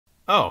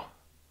Oh,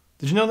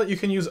 did you know that you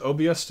can use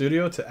OBS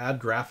Studio to add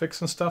graphics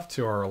and stuff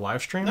to our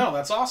live stream? No,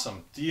 that's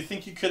awesome. Do you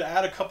think you could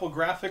add a couple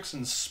graphics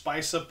and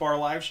spice up our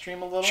live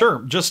stream a little?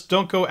 Sure, just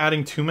don't go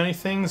adding too many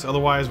things,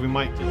 otherwise we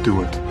might get...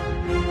 Do it.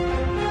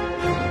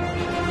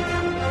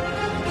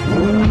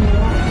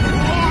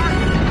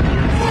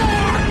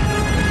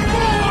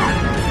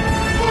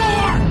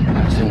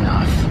 That's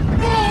enough.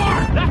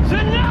 That's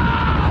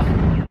enough!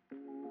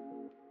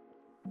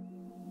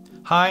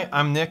 Hi,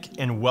 I'm Nick,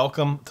 and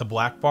welcome to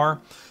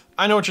Blackbar.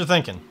 I know what you're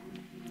thinking.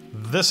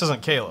 This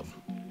isn't Caleb.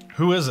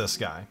 Who is this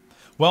guy?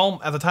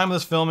 Well, at the time of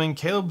this filming,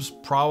 Caleb's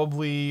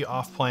probably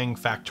off playing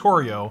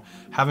Factorio,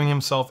 having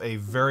himself a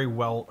very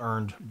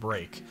well-earned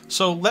break.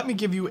 So let me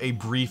give you a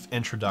brief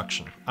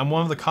introduction. I'm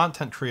one of the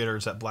content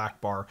creators at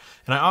Blackbar,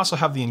 and I also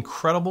have the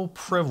incredible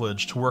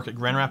privilege to work at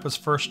Grand Rapids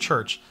First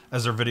Church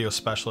as their video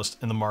specialist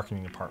in the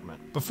marketing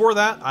department. Before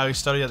that, I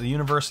studied at the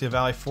University of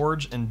Valley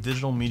Forge in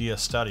digital media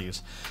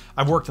studies.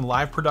 I've worked in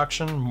live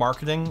production,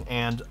 marketing,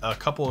 and a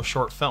couple of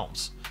short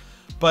films.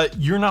 But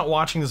you're not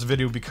watching this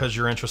video because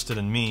you're interested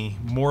in me.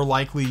 More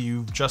likely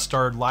you've just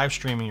started live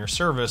streaming your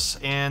service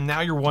and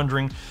now you're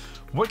wondering,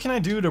 what can I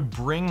do to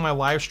bring my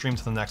live stream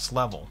to the next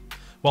level?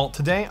 Well,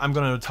 today I'm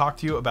going to talk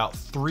to you about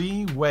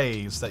 3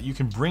 ways that you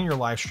can bring your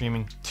live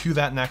streaming to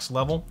that next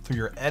level through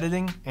your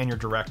editing and your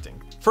directing.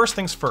 First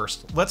things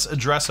first, let's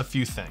address a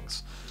few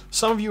things.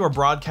 Some of you are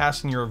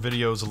broadcasting your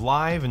videos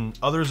live and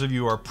others of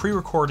you are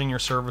pre-recording your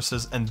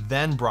services and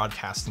then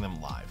broadcasting them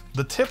live.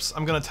 The tips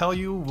I'm going to tell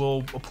you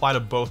will apply to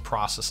both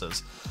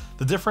processes.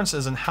 The difference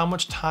is in how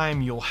much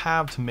time you'll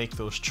have to make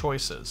those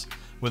choices.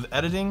 With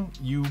editing,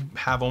 you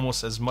have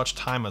almost as much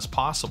time as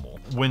possible.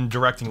 When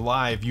directing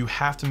live, you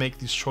have to make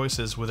these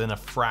choices within a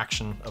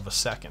fraction of a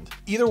second.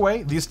 Either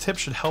way, these tips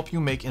should help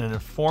you make an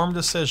informed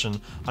decision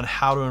on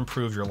how to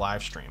improve your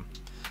live stream.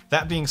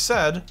 That being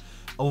said,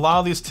 a lot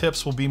of these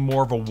tips will be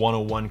more of a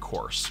 101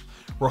 course.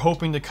 We're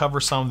hoping to cover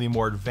some of the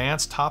more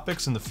advanced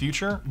topics in the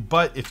future,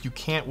 but if you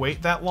can't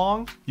wait that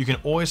long, you can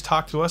always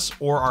talk to us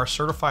or our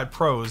certified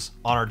pros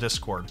on our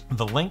Discord.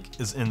 The link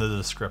is in the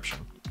description.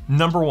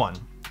 Number 1,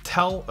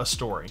 tell a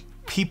story.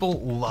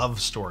 People love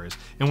stories,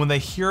 and when they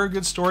hear a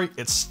good story,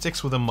 it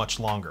sticks with them much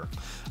longer.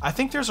 I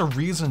think there's a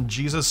reason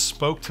Jesus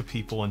spoke to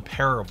people in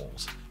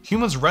parables.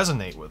 Humans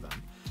resonate with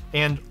them.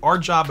 And our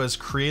job as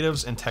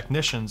creatives and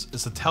technicians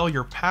is to tell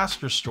your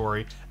pastor's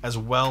story as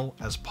well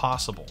as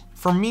possible.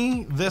 For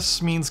me,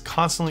 this means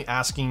constantly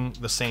asking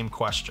the same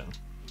question.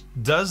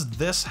 Does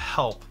this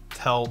help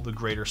tell the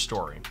greater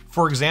story?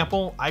 For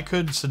example, I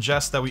could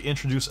suggest that we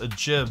introduce a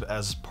jib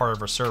as part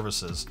of our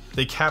services.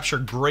 They capture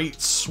great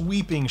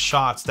sweeping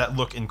shots that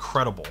look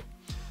incredible.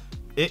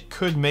 It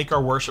could make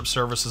our worship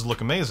services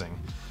look amazing.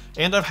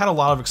 And I've had a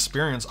lot of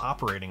experience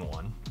operating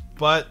one.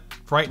 But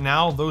right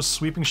now, those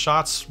sweeping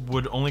shots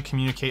would only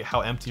communicate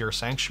how empty our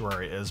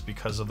sanctuary is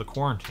because of the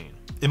quarantine.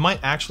 It might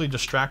actually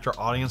distract our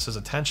audience's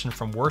attention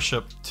from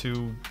worship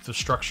to the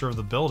structure of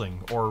the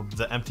building or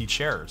the empty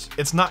chairs.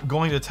 It's not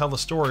going to tell the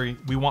story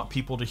we want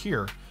people to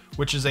hear,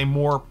 which is a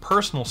more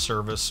personal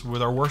service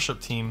with our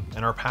worship team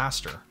and our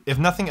pastor. If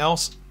nothing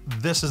else,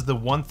 this is the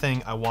one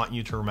thing I want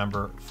you to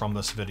remember from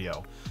this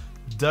video.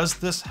 Does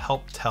this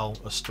help tell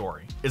a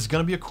story? It's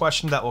going to be a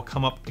question that will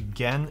come up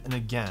again and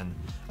again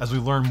as we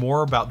learn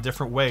more about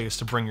different ways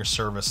to bring your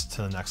service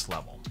to the next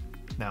level.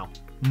 Now,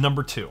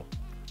 number 2,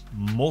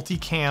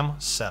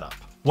 Multicam Setup.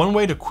 One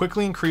way to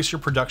quickly increase your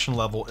production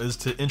level is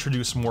to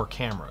introduce more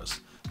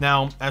cameras.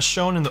 Now, as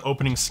shown in the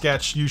opening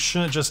sketch, you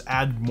shouldn't just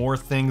add more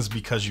things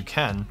because you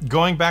can.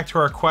 Going back to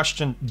our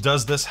question,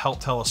 does this help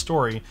tell a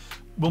story?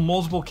 Will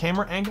multiple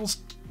camera angles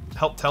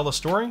help tell a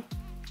story?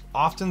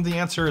 Often the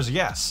answer is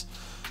yes.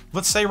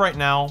 Let's say right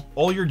now,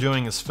 all you're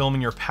doing is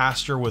filming your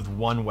pastor with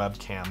one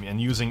webcam and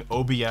using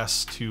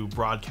OBS to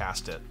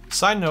broadcast it.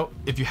 Side note,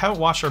 if you haven't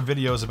watched our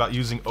videos about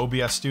using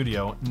OBS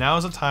Studio, now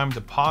is the time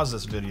to pause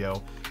this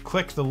video,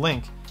 click the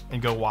link,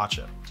 and go watch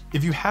it.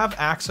 If you have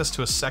access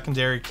to a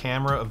secondary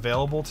camera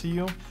available to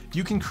you,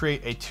 you can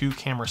create a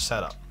 2-camera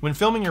setup. When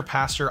filming your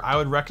pastor, I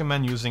would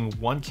recommend using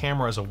one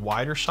camera as a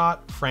wider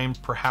shot,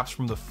 framed perhaps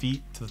from the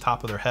feet to the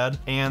top of their head,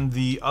 and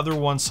the other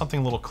one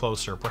something a little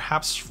closer,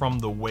 perhaps from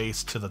the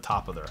waist to the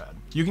top of their head.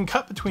 You can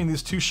cut between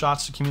these 2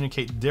 shots to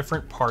communicate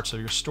different parts of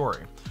your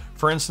story.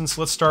 For instance,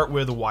 let's start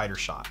with a wider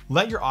shot.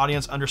 Let your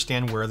audience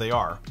understand where they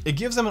are. It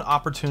gives them an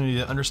opportunity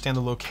to understand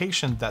the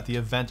location that the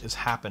event is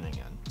happening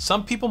in.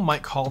 Some people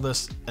might call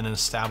this an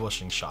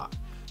establishing shot.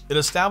 It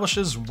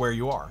establishes where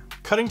you are.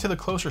 Cutting to the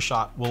closer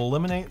shot will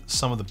eliminate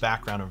some of the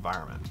background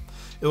environment.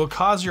 It will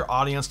cause your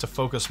audience to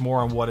focus more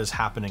on what is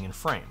happening in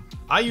frame.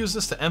 I use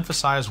this to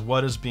emphasize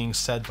what is being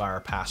said by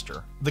our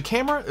pastor. The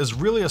camera is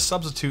really a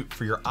substitute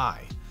for your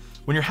eye.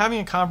 When you're having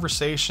a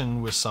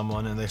conversation with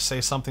someone and they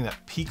say something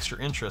that piques your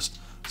interest,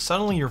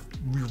 suddenly you're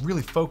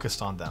really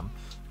focused on them.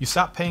 You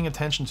stop paying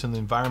attention to the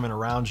environment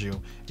around you,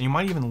 and you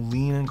might even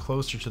lean in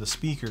closer to the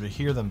speaker to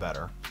hear them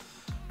better.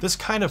 This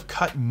kind of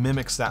cut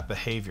mimics that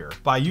behavior.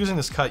 By using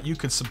this cut, you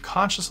could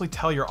subconsciously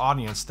tell your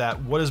audience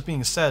that what is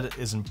being said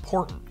is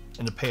important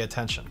and to pay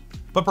attention.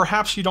 But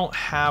perhaps you don't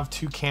have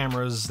 2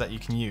 cameras that you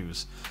can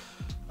use.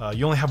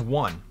 You only have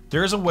 1.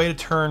 There is a way to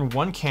turn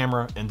 1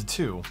 camera into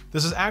 2.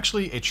 This is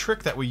actually a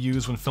trick that we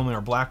use when filming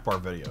our Blackbar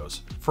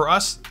videos. For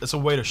us, it's a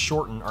way to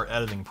shorten our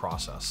editing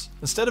process.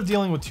 Instead of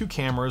dealing with 2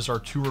 cameras or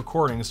 2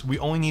 recordings, we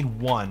only need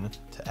 1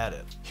 to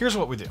edit. Here's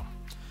what we do.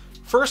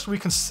 First, we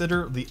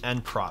consider the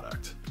end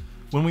product.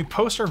 When we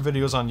post our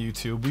videos on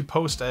YouTube, we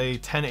post a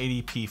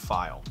 1080p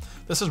file.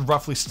 This is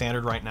roughly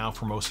standard right now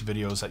for most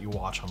videos that you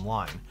watch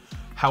online.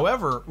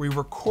 However, we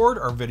record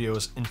our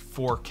videos in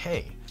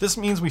 4K. This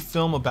means we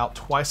film about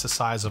twice the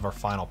size of our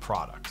final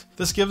product.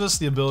 This gives us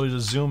the ability to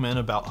zoom in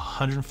about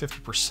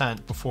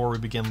 150% before we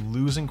begin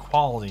losing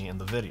quality in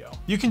the video.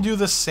 You can do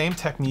this same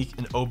technique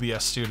in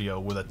OBS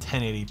Studio with a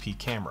 1080p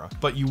camera,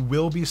 but you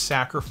will be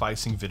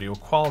sacrificing video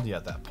quality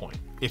at that point.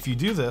 If you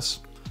do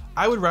this,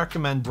 I would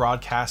recommend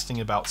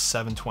broadcasting about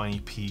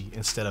 720p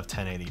instead of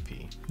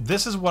 1080p.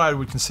 This is what I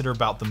would consider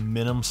about the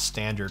minimum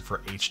standard for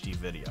HD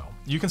video.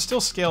 You can still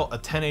scale a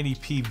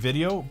 1080p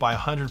video by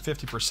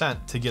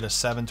 150% to get a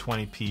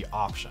 720p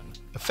option.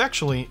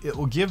 Effectually, it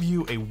will give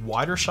you a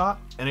wider shot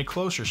and a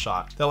closer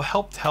shot that will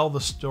help tell the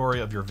story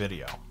of your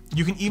video.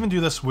 You can even do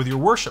this with your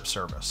worship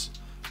service.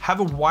 Have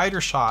a wider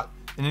shot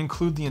and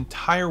include the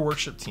entire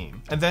worship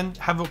team, and then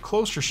have a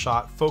closer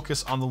shot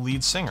focus on the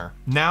lead singer.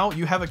 Now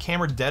you have a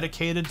camera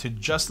dedicated to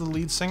just the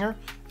lead singer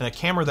and a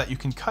camera that you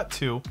can cut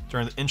to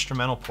during the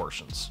instrumental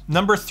portions.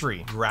 Number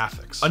 3,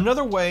 graphics.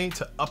 Another way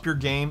to up your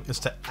game is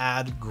to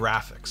add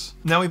graphics.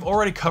 Now we've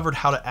already covered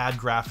how to add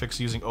graphics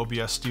using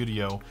OBS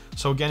Studio,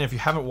 so again, if you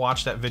haven't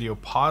watched that video,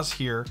 pause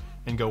here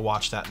and go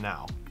watch that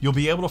now. You'll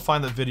be able to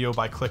find that video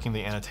by clicking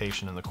the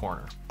annotation in the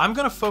corner. I'm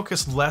gonna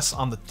focus less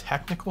on the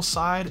technical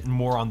side and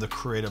more on the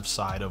creative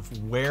side of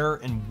where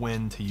and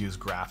when to use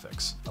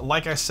graphics.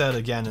 Like I said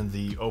again in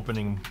the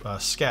opening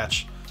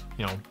sketch,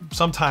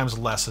 sometimes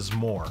less is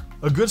more.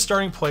 A good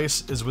starting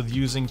place is with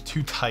using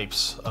 2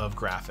 types of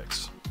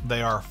graphics.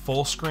 They are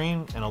full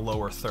screen and a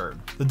lower third.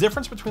 The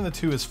difference between the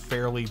 2 is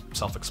fairly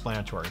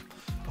self-explanatory.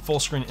 A full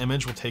screen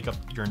image will take up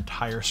your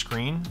entire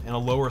screen, and a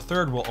lower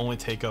third will only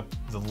take up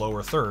the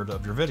lower third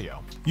of your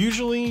video.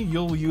 Usually,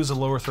 you'll use a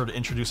lower third to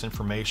introduce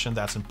information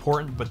that's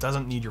important but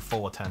doesn't need your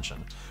full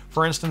attention.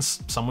 For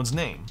instance, someone's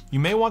name. You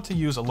may want to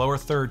use a lower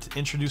third to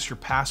introduce your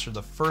pastor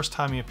the first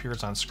time he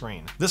appears on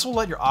screen. This will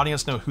let your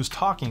audience know who's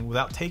talking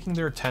without taking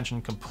their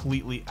attention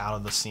completely out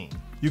of the scene.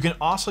 You can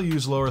also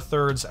use lower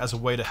thirds as a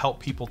way to help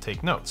people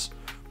take notes.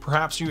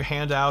 Perhaps you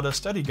hand out a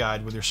study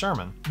guide with your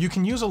sermon. You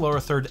can use a lower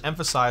third to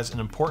emphasize an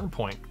important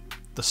point,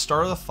 the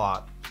start of the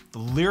thought, the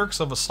lyrics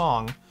of a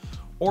song,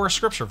 or a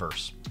scripture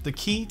verse. The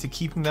key to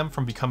keeping them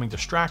from becoming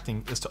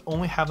distracting is to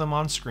only have them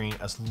on screen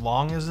as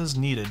long as is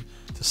needed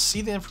to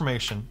see the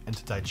information and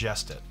to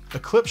digest it. A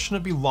clip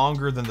shouldn't be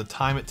longer than the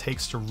time it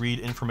takes to read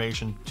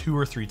information 2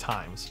 or 3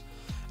 times.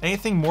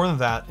 Anything more than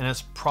that, and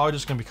it's probably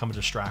just going to become a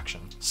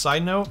distraction.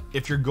 Side note,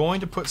 if you're going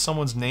to put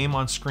someone's name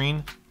on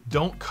screen,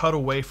 don't cut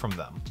away from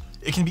them.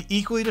 It can be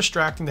equally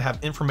distracting to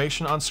have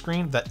information on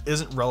screen that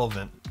isn't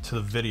relevant to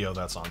the video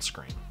that's on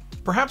screen.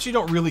 Perhaps you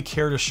don't really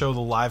care to show the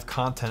live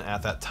content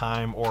at that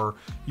time, or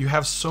you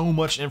have so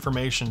much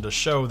information to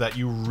show that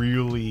you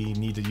really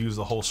need to use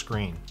the whole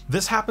screen.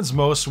 This happens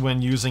most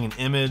when using an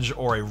image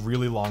or a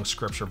really long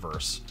scripture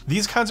verse.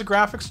 These kinds of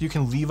graphics you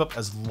can leave up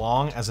as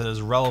long as it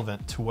is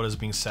relevant to what is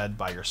being said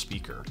by your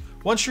speaker.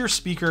 Once your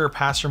speaker or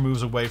pastor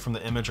moves away from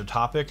the image or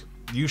topic,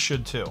 you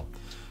should too.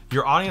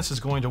 Your audience is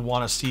going to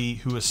want to see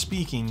who is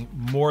speaking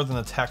more than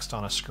the text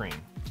on a screen.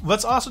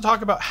 Let's also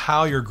talk about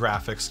how your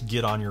graphics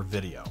get on your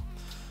video.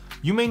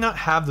 You may not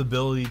have the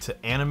ability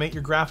to animate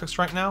your graphics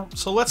right now,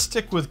 so let's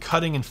stick with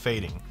cutting and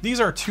fading.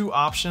 These are 2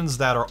 options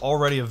that are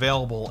already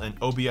available in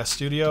OBS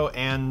Studio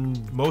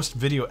and most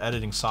video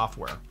editing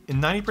software. In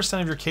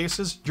 90% of your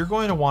cases, you're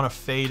going to want to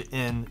fade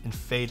in and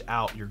fade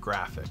out your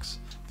graphics.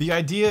 The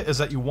idea is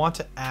that you want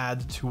to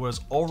add to what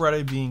is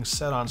already being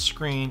said on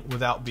screen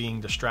without being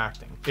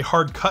distracting. A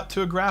hard cut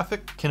to a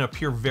graphic can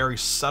appear very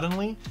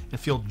suddenly and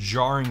feel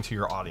jarring to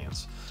your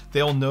audience.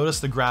 They'll notice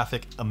the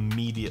graphic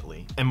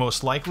immediately and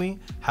most likely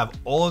have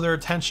all of their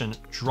attention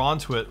drawn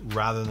to it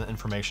rather than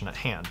information at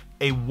hand.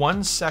 A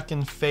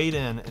 1-second fade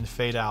in and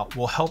fade out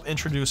will help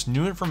introduce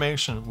new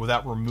information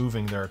without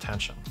removing their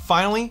attention.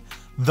 Finally,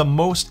 the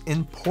most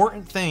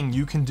important thing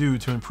you can do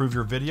to improve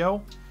your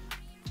video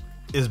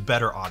is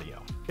better audio.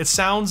 It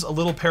sounds a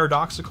little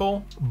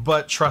paradoxical,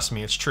 but trust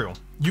me, it's true.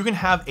 You can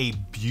have a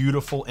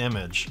beautiful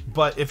image,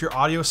 but if your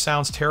audio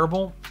sounds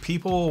terrible,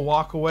 people will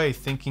walk away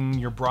thinking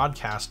your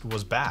broadcast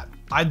was bad.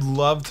 I'd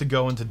love to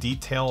go into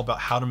detail about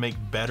how to make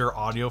better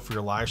audio for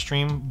your live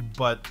stream,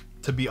 but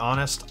to be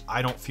honest,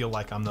 I don't feel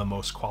like I'm the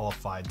most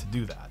qualified to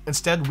do that.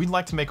 Instead, we'd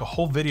like to make a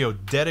whole video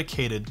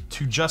dedicated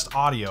to just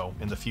audio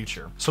in the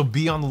future, so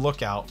be on the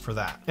lookout for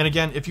that. And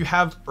again, if you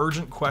have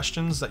urgent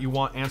questions that you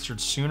want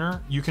answered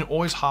sooner, you can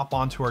always hop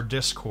onto our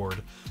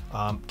Discord.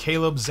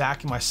 Caleb,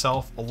 Zach, and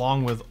myself,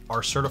 along with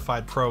our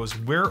certified pros,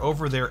 we're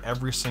over there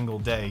every single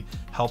day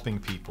helping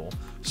people.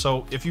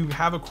 So if you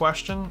have a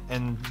question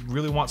and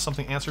really want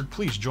something answered,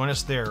 please join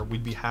us there.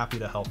 We'd be happy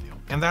to help you.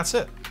 And that's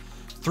it.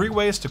 3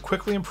 ways to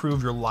quickly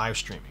improve your live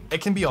streaming.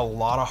 It can be a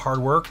lot of hard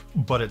work,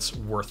 but it's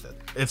worth it.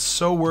 It's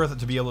so worth it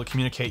to be able to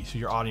communicate to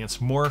your audience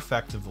more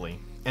effectively.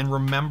 And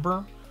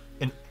remember,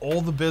 in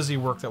all the busy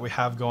work that we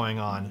have going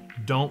on,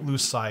 don't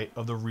lose sight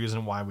of the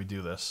reason why we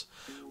do this.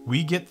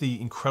 We get the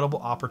incredible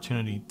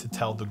opportunity to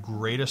tell the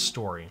greatest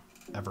story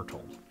ever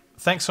told.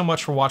 Thanks so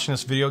much for watching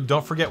this video.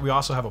 Don't forget, we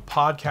also have a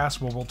podcast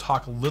where we'll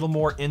talk a little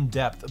more in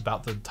depth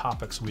about the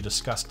topics we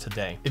discussed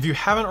today. If you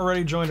haven't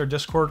already joined our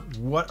Discord,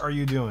 what are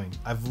you doing?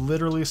 I've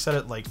literally said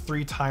it like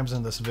 3 times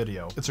in this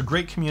video. It's a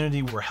great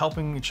community. We're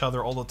helping each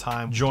other all the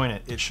time. Join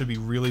it. It should be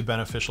really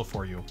beneficial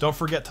for you. Don't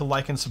forget to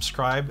like and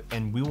subscribe,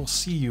 and we will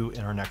see you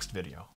in our next video.